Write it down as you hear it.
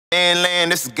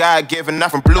Land, this is God-given,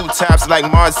 not from blue tops like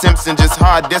Marge Simpson. Just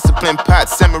hard discipline, pot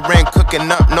simmering,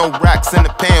 cooking up, no rocks in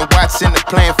the pan. Watching the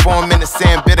plan form in the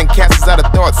sand, bidding castles out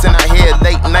of thoughts in our head.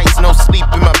 Late nights, no sleep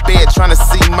in my bed, trying to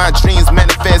see my dreams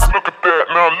manifest. Look at that,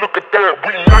 now look at that,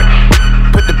 we nice.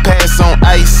 Put the past on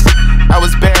ice, I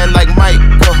was bad like Mike,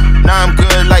 now I'm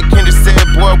good like Kendrick said,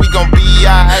 boy, we gon' be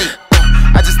alright.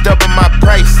 I just double my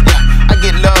price, I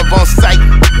get love on sight,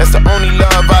 that's the only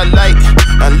love I like.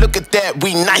 Now look at that,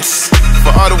 we nice.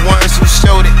 For all the ones who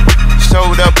showed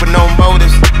up with no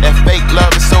motives. That fake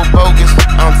love is so bogus.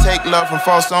 I don't take love from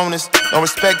false owners, don't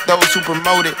respect those who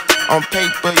promote it. On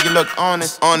paper you look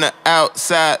honest, on the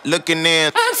outside looking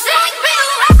in.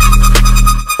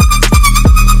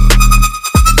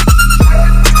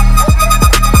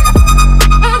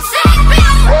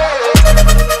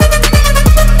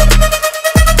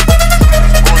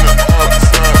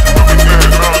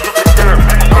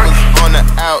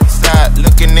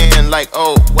 Like,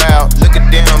 oh wow, look at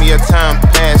them, your time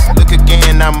passed. Look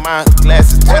again, now my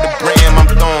glasses to the brim. I'm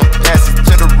throwing passes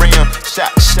to the rim.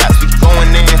 Shots, we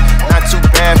going in. Not too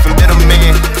bad for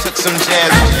middleman. Took some jazz.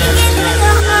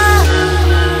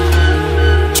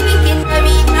 Drinking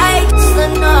every night,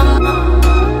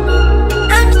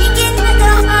 I'm drinking to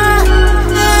the heart.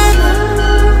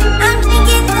 I'm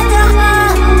drinking to the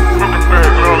heart.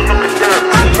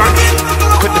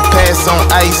 Put the past on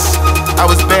ice, I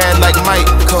was bad like Mike,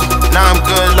 now I'm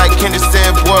good like Kendrick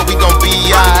said, boy, we gon' be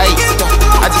alright.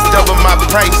 I just double my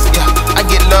price, I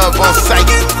get love on sight,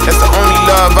 that's the only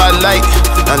love I like.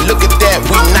 Now look at that,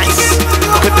 we nice.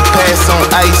 Put the past on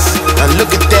ice, now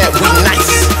look at that, we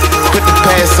nice. Put the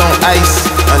past on ice,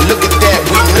 now look at that,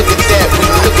 we look at that, we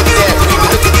look at that, we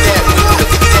look at that, we look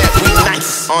at that, we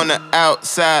nice. On the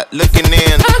outside looking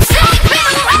in.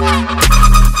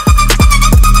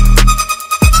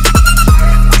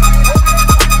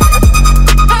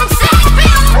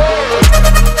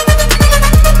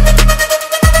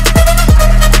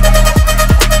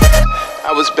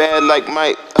 I was bad like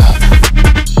Mike.